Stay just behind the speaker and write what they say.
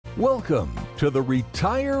Welcome to the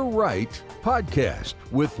Retire Right podcast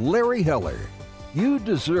with Larry Heller. You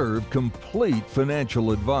deserve complete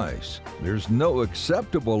financial advice. There's no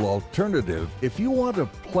acceptable alternative if you want a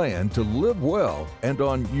plan to live well and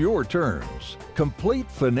on your terms.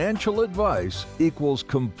 Complete financial advice equals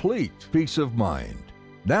complete peace of mind.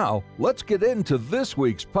 Now, let's get into this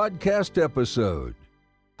week's podcast episode.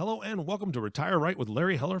 Hello and welcome to Retire Right with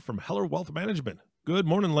Larry Heller from Heller Wealth Management. Good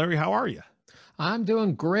morning, Larry. How are you? I'm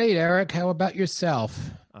doing great, Eric. How about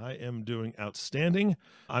yourself? I am doing outstanding.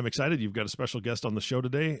 I'm excited. You've got a special guest on the show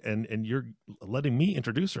today, and you're letting me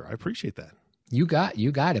introduce her. I appreciate that. You got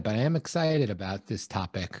it, but I am excited about this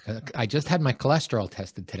topic. I just had my cholesterol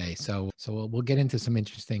tested today, so we'll get into some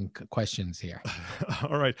interesting questions here.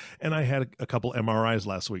 All right. And I had a couple MRIs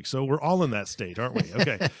last week, so we're all in that state, aren't we?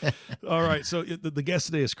 Okay. All right. So the guest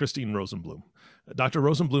today is Christine Rosenbloom. Dr.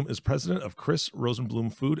 Rosenbloom is president of Chris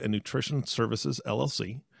Rosenbloom Food and Nutrition Services,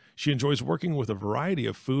 LLC. She enjoys working with a variety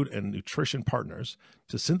of food and nutrition partners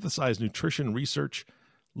to synthesize nutrition research,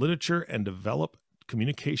 literature, and develop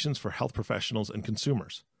communications for health professionals and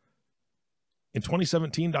consumers. In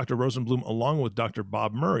 2017, Dr. Rosenbloom, along with Dr.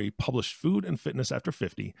 Bob Murray, published Food and Fitness After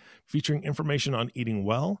 50, featuring information on eating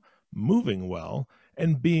well, moving well,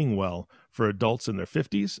 and being well for adults in their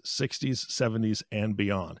 50s, 60s, 70s, and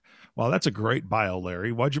beyond. Wow, that's a great bio,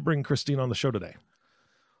 Larry. Why'd you bring Christine on the show today?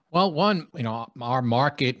 Well, one, our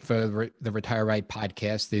market for the Retire Right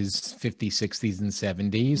podcast is 50s, 60s, and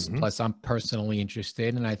 70s. Mm-hmm. Plus, I'm personally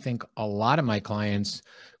interested, and I think a lot of my clients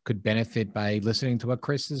could benefit by listening to what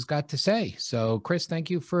Chris has got to say. So, Chris, thank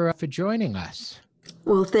you for joining us.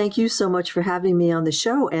 Well, thank you so much for having me on the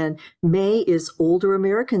show. And May is Older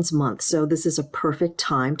Americans Month, so this is a perfect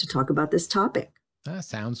time to talk about this topic. That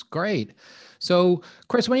sounds great. So,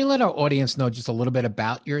 Chris, why don't you let our audience know just a little bit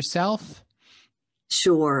about yourself?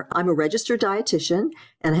 Sure. I'm a registered dietitian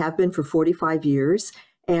and have been for 45 years.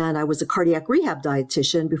 And I was a cardiac rehab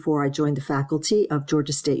dietitian before I joined the faculty of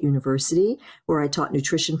Georgia State University, where I taught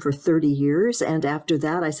nutrition for 30 years. And after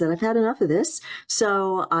that, I said, I've had enough of this.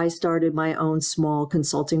 So I started my own small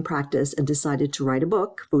consulting practice and decided to write a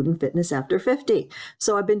book, Food and Fitness After 50.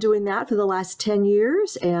 So I've been doing that for the last 10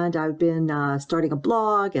 years. And I've been starting a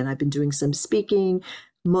blog, and I've been doing some speaking,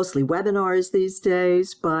 mostly webinars these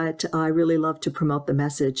days. But I really love to promote the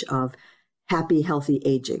message of happy, healthy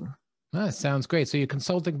aging. That sounds great. So you're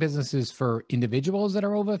consulting businesses for individuals that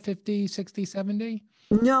are over 50, 60, 70?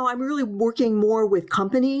 No, I'm really working more with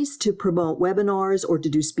companies to promote webinars or to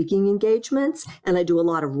do speaking engagements. And I do a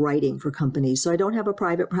lot of writing for companies. So I don't have a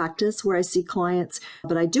private practice where I see clients,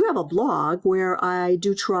 but I do have a blog where I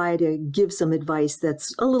do try to give some advice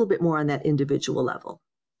that's a little bit more on that individual level.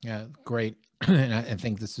 Yeah, great. And I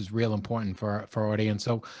think this is real important for our audience.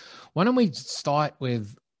 So why don't we start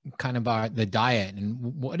with kind of the diet, and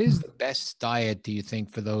what is the best diet, do you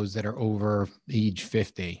think, for those that are over age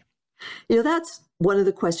 50? That's one of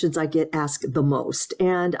the questions I get asked the most.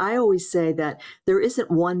 And I always say that there isn't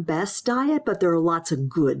one best diet, but there are lots of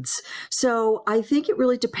goods. So I think it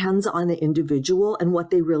really depends on the individual and what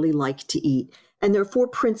they really like to eat. And there are 4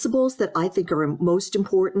 principles that I think are most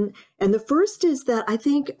important. And the first is that I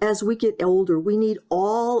think as we get older, we need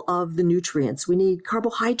all of the nutrients. We need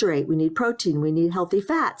carbohydrate, we need protein, we need healthy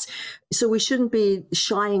fats. So we shouldn't be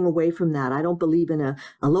shying away from that. I don't believe in a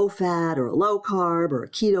low fat or a low carb or a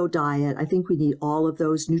keto diet. I think we need all of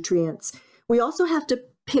those nutrients. We also have to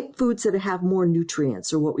pick foods that have more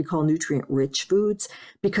nutrients, or what we call nutrient-rich foods,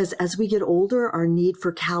 because as we get older, our need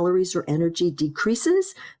for calories or energy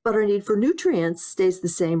decreases, but our need for nutrients stays the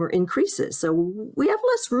same or increases. So we have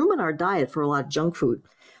less room in our diet for a lot of junk food.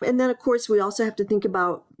 And then, of course, we also have to think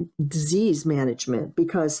about disease management,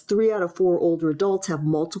 because 3 out of 4 older adults have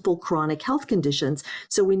multiple chronic health conditions.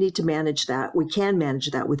 So we need to manage that. We can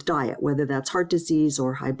manage that with diet, whether that's heart disease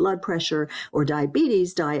or high blood pressure or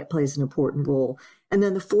diabetes. Diet plays an important role. And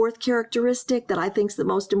then the 4th characteristic that I think is the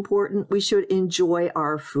most important, we should enjoy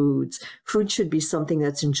our foods. Food should be something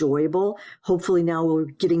that's enjoyable. Hopefully now we're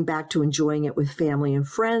getting back to enjoying it with family and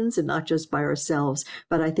friends and not just by ourselves.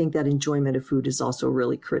 But I think that enjoyment of food is also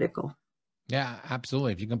really critical. Yeah,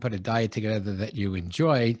 absolutely. If you can put a diet together that you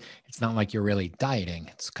enjoy, it's not like you're really dieting.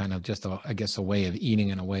 It's kind of just, a way of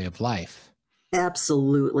eating and a way of life.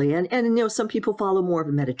 Absolutely. And some people follow more of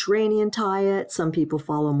a Mediterranean diet. Some people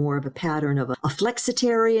follow more of a pattern of a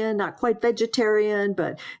flexitarian, not quite vegetarian,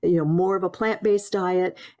 but, more of a plant-based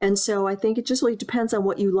diet. And so I think it just really depends on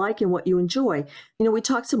what you like and what you enjoy. We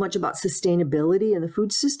talk so much about sustainability in the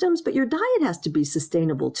food systems, but your diet has to be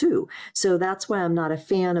sustainable too. So that's why I'm not a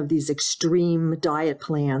fan of these extreme diet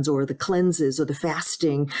plans or the cleanses or the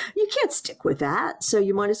fasting. You can't stick with that. So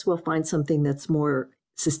you might as well find something that's more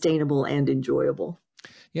sustainable and enjoyable.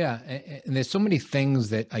 Yeah. And there's so many things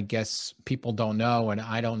that I guess people don't know. And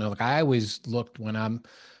I don't know. Like I always looked when I'm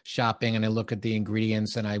shopping and I look at the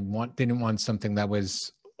ingredients and I didn't want something that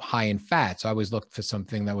was high in fat. So I always looked for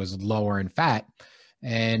something that was lower in fat.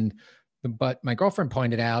 But my girlfriend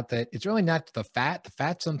pointed out that it's really not the fat. The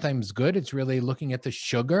fat's sometimes good. It's really looking at the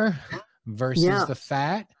sugar versus the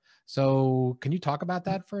fat. So can you talk about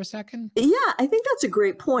that for a second? Yeah, I think that's a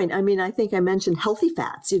great point. I mean, I think I mentioned healthy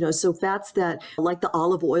fats, so fats that like the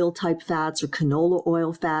olive oil type fats or canola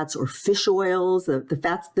oil fats or fish oils, the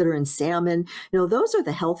fats that are in salmon, those are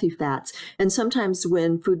the healthy fats. And sometimes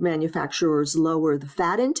when food manufacturers lower the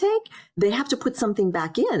fat intake, they have to put something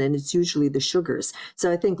back in, and it's usually the sugars.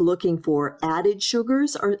 So I think looking for added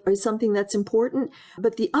sugars are something that's important.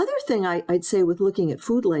 But the other thing I'd say with looking at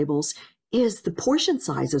food labels is the portion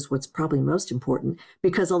size is what's probably most important,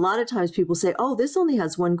 because a lot of times people say, oh, this only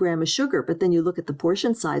has 1 gram of sugar. But then you look at the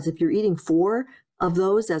portion size. If you're eating 4 of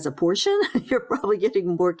those as a portion, you're probably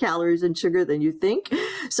getting more calories and sugar than you think.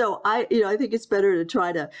 So I think it's better to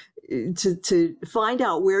try to find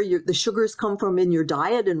out where the sugars come from in your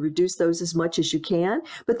diet and reduce those as much as you can.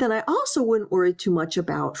 But then I also wouldn't worry too much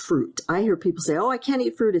about fruit. I hear people say, oh, I can't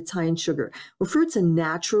eat fruit, it's high in sugar. Well, fruit's a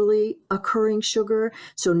naturally occurring sugar.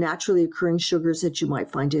 So naturally occurring sugars that you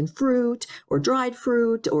might find in fruit or dried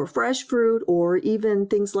fruit or fresh fruit or even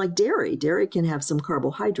things like dairy. Dairy can have some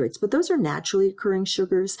carbohydrates, but those are naturally occurring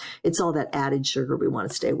sugars. It's all that added sugar we want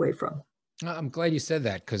to stay away from. I'm glad you said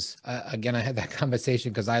that because, again, I had that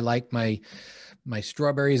conversation because I like my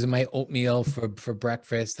strawberries and my oatmeal for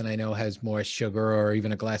breakfast, and I know has more sugar or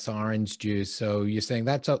even a glass of orange juice. So you're saying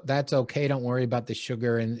that's okay. Don't worry about the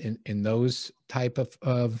sugar in those type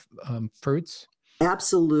of fruits.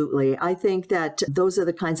 Absolutely. I think that those are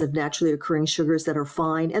the kinds of naturally occurring sugars that are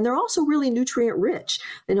fine. And they're also really nutrient rich.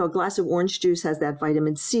 A glass of orange juice has that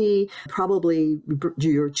vitamin C. Probably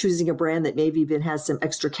you're choosing a brand that maybe even has some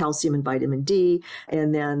extra calcium and vitamin D.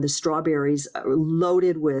 And then the strawberries are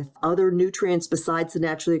loaded with other nutrients besides the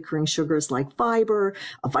naturally occurring sugars like fiber,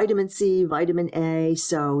 vitamin C, vitamin A.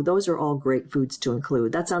 So those are all great foods to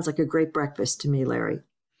include. That sounds like a great breakfast to me, Larry.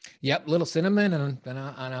 Yep, little cinnamon, and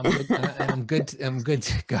I'm good. I'm good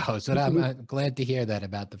to go. So I'm glad to hear that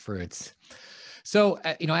about the fruits. So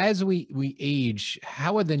as we age,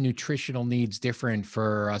 how are the nutritional needs different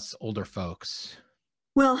for us older folks?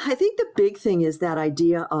 Well, I think the big thing is that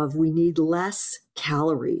idea of we need less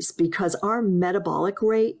calories because our metabolic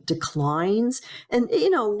rate declines. And,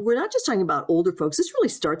 we're not just talking about older folks. This really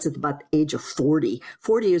starts at about the age of 40.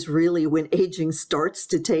 40 is really when aging starts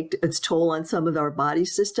to take its toll on some of our body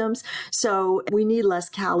systems. So we need less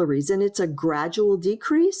calories, and it's a gradual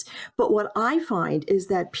decrease. But what I find is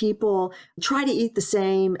that people try to eat the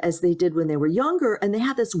same as they did when they were younger, and they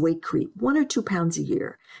have this weight creep, 1 or 2 pounds a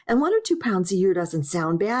year. And 1 or 2 pounds a year doesn't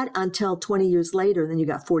sound bad until 20 years later, then you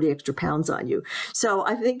got 40 extra pounds on you. So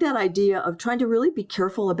I think that idea of trying to really be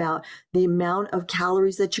careful about the amount of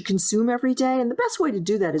calories that you consume every day. And the best way to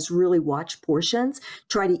do that is really watch portions,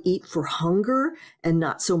 try to eat for hunger and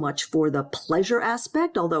not so much for the pleasure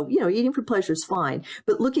aspect. Although, eating for pleasure is fine,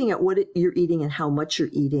 but looking at what you're eating and how much you're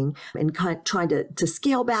eating and kind of trying to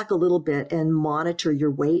scale back a little bit and monitor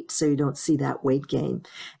your weight so you don't see that weight gain.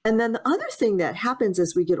 And then the other thing that happens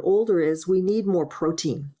as we get older is we need more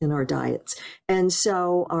protein in our diets. And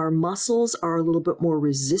so our muscles are a little bit more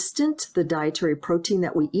resistant to the dietary protein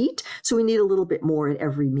that we eat. So we need a little bit more at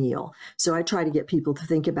every meal. So I try to get people to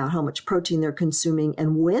think about how much protein they're consuming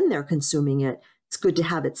and when they're consuming it. It's good to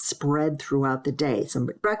have it spread throughout the day. Some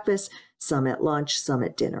at breakfast, some at lunch, some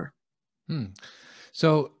at dinner.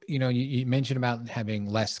 So, you mentioned about having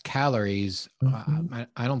less calories. Mm-hmm.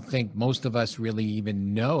 I don't think most of us really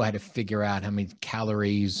even know how to figure out how many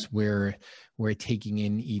calories we're taking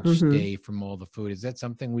in each day from all the food. Is that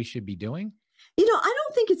something we should be doing? I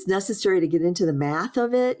don't think it's necessary to get into the math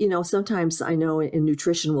of it. Sometimes I know in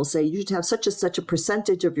nutrition we'll say you should have such a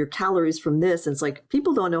percentage of your calories from this. And it's like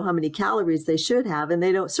people don't know how many calories they should have, and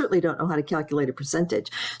they certainly don't know how to calculate a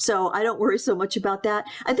percentage. So I don't worry so much about that.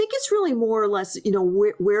 I think it's really more or less,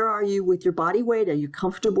 where are you with your body weight? Are you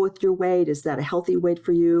comfortable with your weight? Is that a healthy weight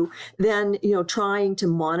for you? Then, trying to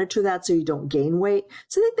monitor that so you don't gain weight.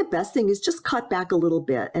 So I think the best thing is just cut back a little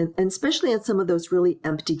bit, and especially on some of those really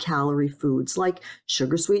empty calorie foods like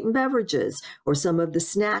sugar sweetened beverages or some of the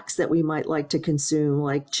snacks that we might like to consume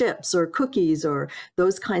like chips or cookies or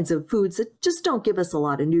those kinds of foods that just don't give us a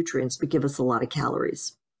lot of nutrients but give us a lot of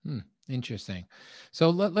calories. Interesting. So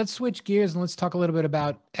let's switch gears and let's talk a little bit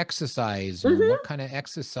about exercise. What kind of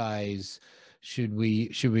exercise should we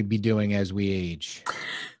be doing as we age?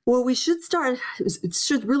 Well, it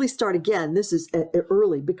should really start again. This is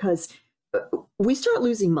early because we start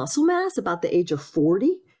losing muscle mass about the age of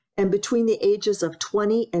 40. And between the ages of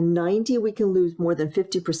 20 and 90, we can lose more than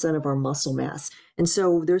 50% of our muscle mass. And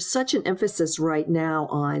so there's such an emphasis right now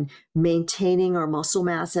on maintaining our muscle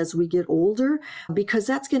mass as we get older, because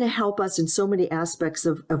that's going to help us in so many aspects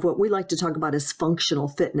of what we like to talk about as functional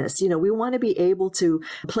fitness. We want to be able to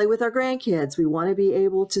play with our grandkids. We want to be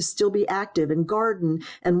able to still be active and garden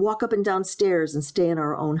and walk up and down stairs and stay in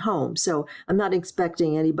our own home. So I'm not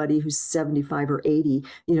expecting anybody who's 75 or 80,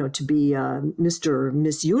 to be Mr. or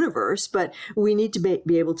Miss Universe, but we need to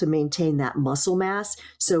be able to maintain that muscle mass.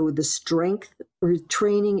 So the strength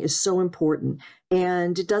training is so important.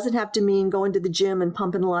 And it doesn't have to mean going to the gym and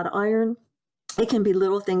pumping a lot of iron. It can be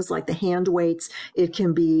little things like the hand weights. It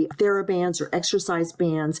can be TheraBands or exercise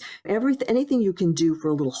bands. Anything you can do for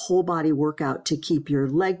a little whole body workout to keep your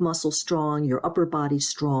leg muscle strong, your upper body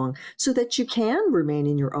strong, so that you can remain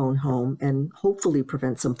in your own home and hopefully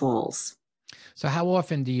prevent some falls. So how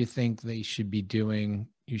often do you think you should be doing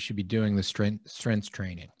the strength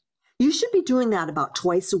training? You should be doing that about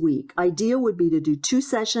twice a week. Ideal would be to do 2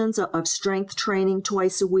 sessions of strength training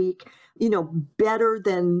twice a week. Better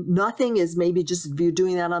than nothing is maybe just if you're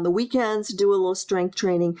doing that on the weekends, do a little strength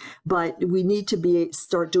training. But we need to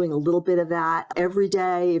start doing a little bit of that every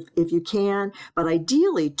day if you can. But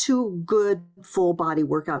ideally, 2 good full body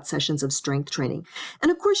workout sessions of strength training.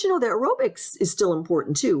 And of course, the aerobics is still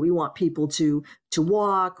important too. We want people to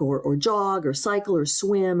walk or jog or cycle or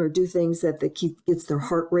swim or do things that gets their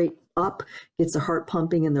heart rate up, gets their heart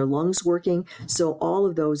pumping and their lungs working. So all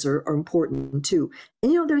of those are important too.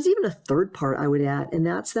 And there's even a third part I would add, and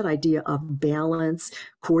that's that idea of balance,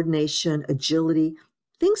 coordination, agility.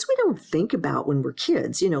 Things we don't think about when we're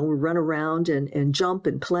kids. We run around and jump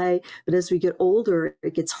and play. But as we get older,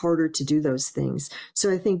 it gets harder to do those things. So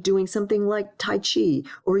I think doing something like Tai Chi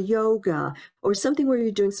or yoga or something where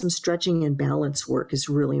you're doing some stretching and balance work is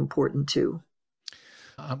really important too.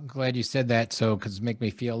 I'm glad you said that. Because it makes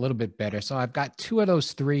me feel a little bit better. So I've got 2 of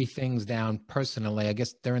those 3 things down personally. I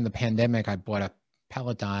guess during the pandemic, I bought a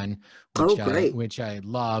Peloton, which I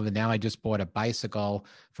love. And now I just bought a bicycle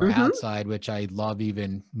for outside, which I love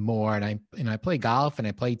even more. And I play golf and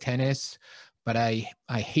I play tennis, but I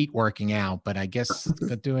hate working out. But I guess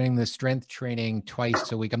doing the strength training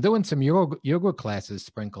twice a week. I'm doing some yoga classes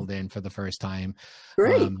sprinkled in for the first time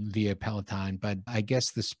via Peloton. But I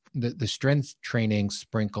guess the strength training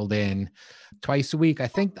sprinkled in twice a week. I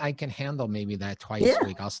think I can handle maybe that twice a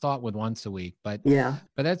week. I'll start with once a week. But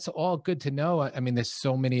that's all good to know. I mean, there's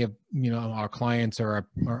so many of our clients or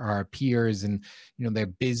our peers, and they're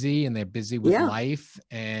busy with life.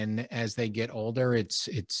 And as they get older,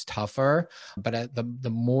 it's tougher. But the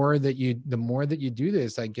more that you do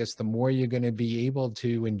this, I guess the more you're going to be able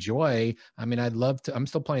to enjoy. I mean, I'm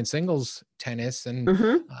still playing singles tennis, and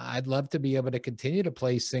I'd love to be able to continue to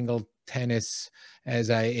play single tennis as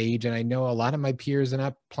I age. And I know a lot of my peers are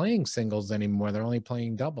not playing singles anymore. They're only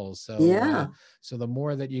playing doubles. So, so the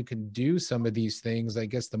more that you can do some of these things, I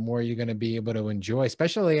guess the more you're going to be able to enjoy,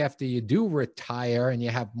 especially after you do retire and you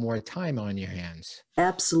have more time on your hands.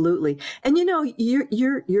 Absolutely. And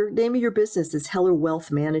your name of your business is Heller Wealth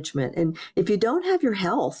Management. And if you don't have your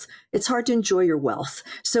health, it's hard to enjoy your wealth.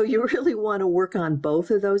 So you really want to work on both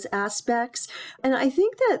of those aspects. And I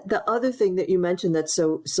think that the other thing that you mentioned that's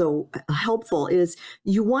so helpful is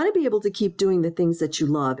you want to be able to keep doing the things that you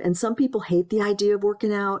love. And some people hate the idea of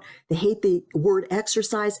working out. They hate the word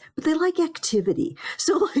exercise, but they like activity.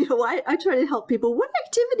 So, I try to help people. What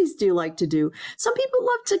activities do you like to do? Some people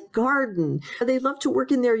love to garden. They love to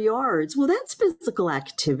work in their yards. Well, that's physical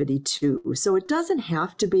activity too. So it doesn't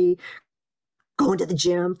have to be going to the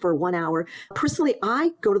gym for 1 hour. Personally,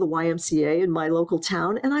 I go to the YMCA in my local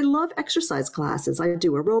town, and I love exercise classes. I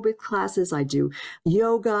do aerobic classes. I do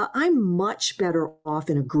yoga. I'm much better off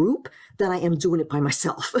in a group than I am doing it by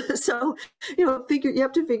myself. So, you have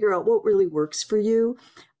to figure out what really works for you.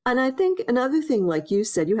 And I think another thing, like you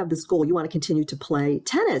said, you have this goal. You want to continue to play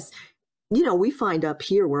tennis. We find up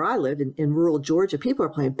here where I live in rural Georgia, people are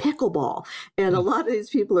playing pickleball. And a lot of these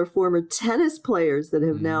people are former tennis players that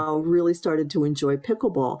have now really started to enjoy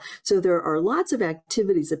pickleball. So there are lots of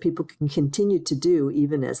activities that people can continue to do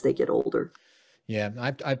even as they get older. Yeah,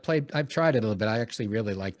 I've tried it a little bit. I actually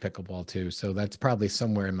really like pickleball too. So that's probably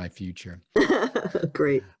somewhere in my future.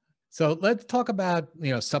 Great. So let's talk about,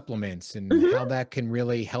 supplements and how that can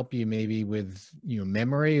really help you maybe with,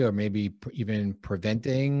 memory or maybe even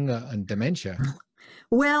preventing dementia.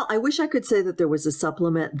 Well, I wish I could say that there was a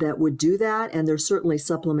supplement that would do that. And there's certainly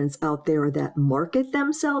supplements out there that market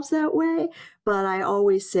themselves that way. But I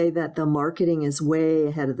always say that the marketing is way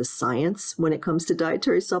ahead of the science when it comes to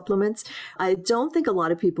dietary supplements. I don't think a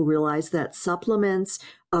lot of people realize that supplements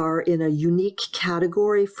are in a unique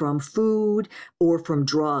category from food or from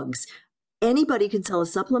drugs. Anybody can sell a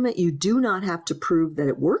supplement. You do not have to prove that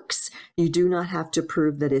it works. You do not have to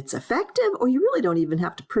prove that it's effective, or you really don't even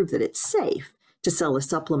have to prove that it's safe to sell a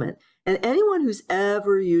supplement. And anyone who's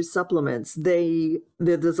ever used supplements,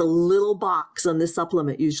 there's a little box on the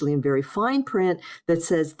supplement, usually in very fine print, that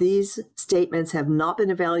says these statements have not been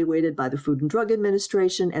evaluated by the Food and Drug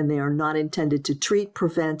Administration, and they are not intended to treat,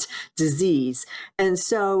 prevent disease. And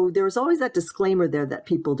so there's always that disclaimer there that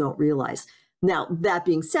people don't realize. Now, that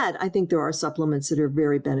being said, I think there are supplements that are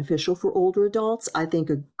very beneficial for older adults. I think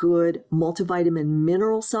a good multivitamin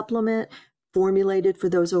mineral supplement formulated for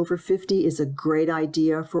those over 50 is a great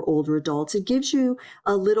idea for older adults. It gives you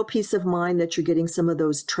a little peace of mind that you're getting some of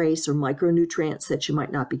those trace or micronutrients that you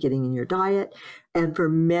might not be getting in your diet. And for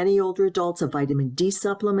many older adults, a vitamin D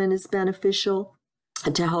supplement is beneficial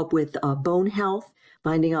to help with bone health.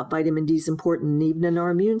 Finding out vitamin D is important even in our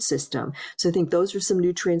immune system. So I think those are some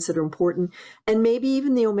nutrients that are important. And maybe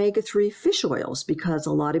even the omega-3 fish oils, because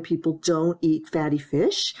a lot of people don't eat fatty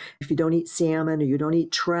fish. If you don't eat salmon or you don't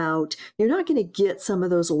eat trout, you're not going to get some of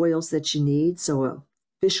those oils that you need. So a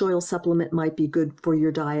fish oil supplement might be good for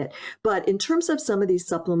your diet. But in terms of some of these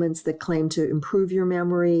supplements that claim to improve your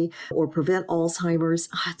memory or prevent Alzheimer's,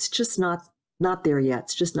 it's just not there yet.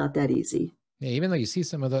 It's just not that easy. Yeah, even though you see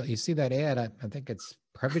you see that ad, I think it's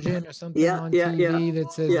Prevagen or something on TV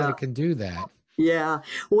that says that it can do that. Yeah.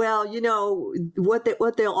 Well, what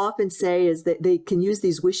they'll often say is that they can use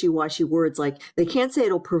these wishy-washy words, like they can't say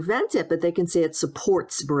it'll prevent it, but they can say it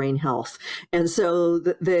supports brain health. And so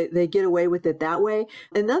they get away with it that way.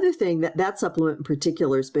 Another thing that supplement in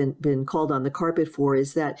particular has been called on the carpet for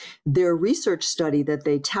is that their research study that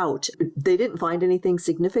they tout, they didn't find anything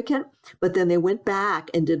significant, but then they went back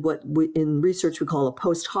and did what in research we call a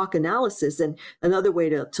post hoc analysis. And another way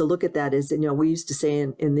to look at that is, we used to say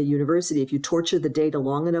in the university, if you torture the data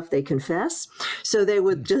long enough, they confess. So they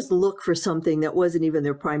would just look for something that wasn't even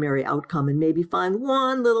their primary outcome and maybe find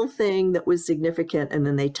one little thing that was significant, and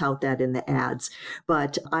then they tout that in the ads.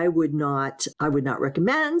 But I would not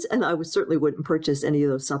recommend, and I certainly wouldn't purchase any of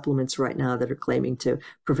those supplements right now that are claiming to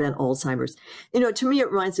prevent Alzheimer's. To me, it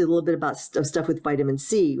reminds me a little bit about stuff with vitamin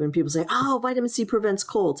C. When people say, "Oh, vitamin C prevents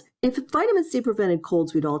colds." If vitamin C prevented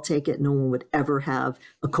colds, we'd all take it. No one would ever have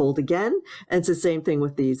a cold again. And it's the same thing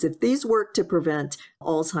with these. If these work to prevent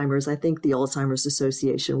Alzheimer's, I think the Alzheimer's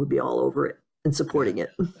Association would be all over it and supporting it.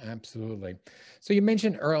 Absolutely. So you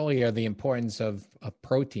mentioned earlier the importance of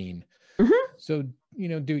protein. Mm-hmm. So,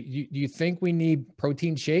 do you think we need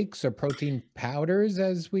protein shakes or protein powders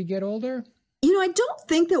as we get older? I don't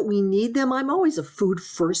think that we need them. I'm always a food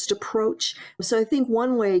first approach. So I think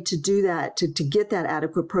one way to do that, to get that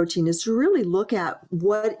adequate protein, is to really look at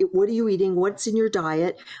what are you eating, what's in your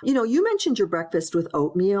diet. You mentioned your breakfast with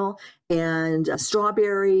oatmeal and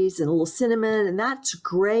strawberries and a little cinnamon, and that's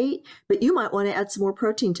great, but you might want to add some more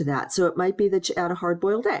protein to that. So it might be that you add a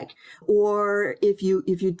hard-boiled egg. Or if you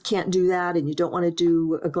can't do that and you don't want to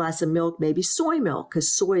do a glass of milk, maybe soy milk,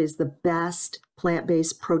 because soy is the best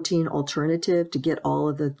plant-based protein alternative to get all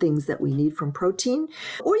of the things that we need from protein.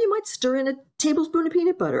 Or you might stir in a tablespoon of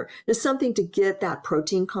peanut butter. There's something to get that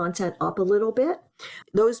protein content up a little bit.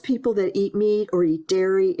 Those people that eat meat or eat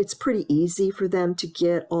dairy, it's pretty easy for them to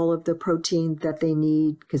get all of the protein that they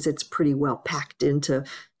need because it's pretty well packed into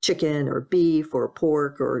chicken or beef or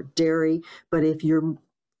pork or dairy. But if you're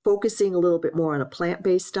focusing a little bit more on a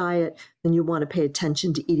plant-based diet, then you want to pay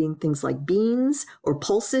attention to eating things like beans or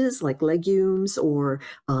pulses like legumes or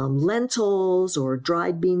lentils or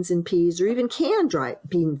dried beans and peas, or even canned dried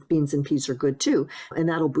beans and peas are good too. And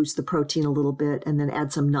that'll boost the protein a little bit, and then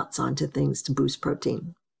add some nuts onto things to boost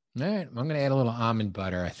protein. All right. I'm going to add a little almond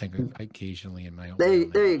butter, I think, occasionally in my own.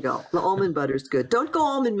 There you go. The almond butter is good. Don't go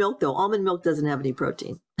almond milk, though. Almond milk doesn't have any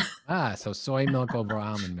protein. So soy milk over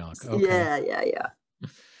almond milk. Okay. Yeah.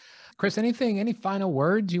 Chris, any final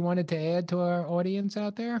words you wanted to add to our audience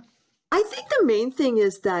out there? I think the main thing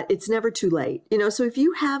is that it's never too late. So if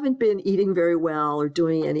you haven't been eating very well or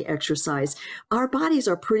doing any exercise, our bodies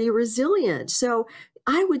are pretty resilient. So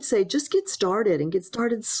I would say just get started and get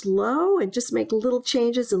started slow and just make little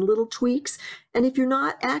changes and little tweaks. And if you're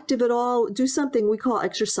not active at all, do something we call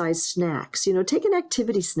exercise snacks. Take an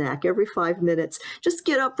activity snack every 5 minutes. Just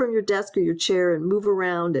get up from your desk or your chair and move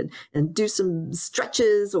around and do some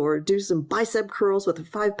stretches or do some bicep curls with a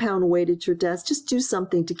 5-pound weight at your desk. Just do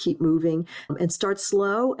something to keep moving and start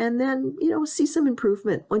slow. And then, see some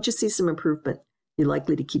improvement. Once you see some improvement, you're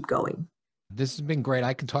likely to keep going. This has been great.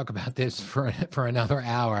 I can talk about this for another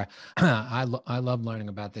hour. I love learning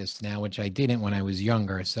about this now, which I didn't when I was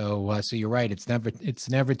younger. So you're right. It's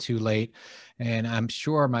never too late, and I'm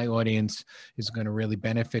sure my audience is going to really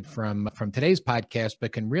benefit from today's podcast,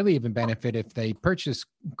 but can really even benefit if they purchase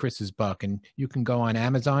Chris's book. And you can go on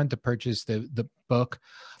Amazon to purchase the book,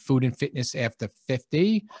 Food and Fitness After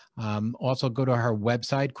 50. Also go to her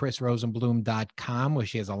website, chrisrosenbloom.com, where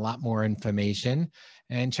she has a lot more information.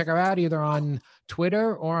 And check her out either on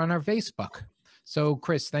Twitter or on our Facebook. So,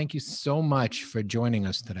 Chris, thank you so much for joining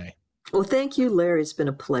us today. Well, thank you, Larry. It's been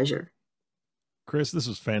a pleasure. Chris, this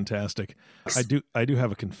was fantastic. I do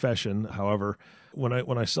have a confession. However, when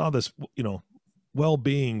I saw this,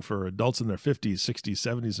 well-being for adults in their 50s, 60s,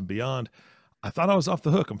 70s, and beyond, I thought I was off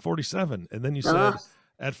the hook. I'm 47. And then you said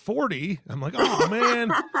at 40, I'm like, oh,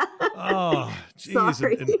 man. Oh, geez.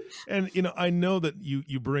 And I know that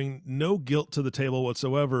you bring no guilt to the table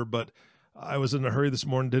whatsoever, but I was in a hurry this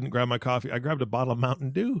morning, didn't grab my coffee. I grabbed a bottle of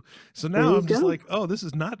Mountain Dew. So now I'm just like, oh, this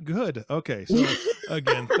is not good. Okay. So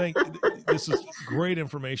again, this is great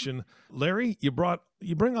information. Larry, you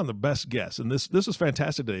bring on the best guests, and this was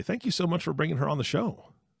fantastic today. Thank you so much for bringing her on the show.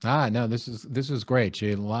 No, this is great. She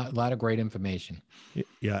had a lot of great information.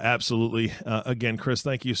 Yeah, absolutely. Again, Chris,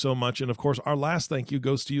 thank you so much. And of course, our last thank you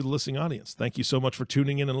goes to you, the listening audience. Thank you so much for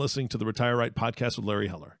tuning in and listening to the Retire Right podcast with Larry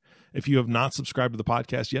Heller. If you have not subscribed to the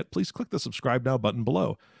podcast yet, please click the subscribe now button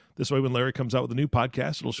below. This way, when Larry comes out with a new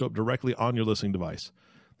podcast, it'll show up directly on your listening device.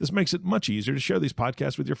 This makes it much easier to share these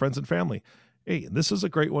podcasts with your friends and family. Hey, this is a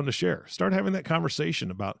great one to share. Start having that conversation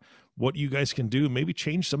about what you guys can do. Maybe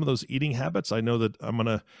change some of those eating habits. I know that I'm going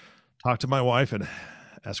to talk to my wife and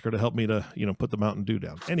ask her to help me to, put the Mountain Dew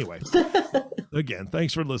down. Anyway, again,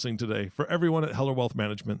 thanks for listening today. For everyone at Heller Wealth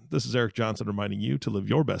Management, this is Eric Johnson reminding you to live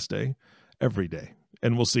your best day every day.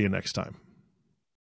 And we'll see you next time.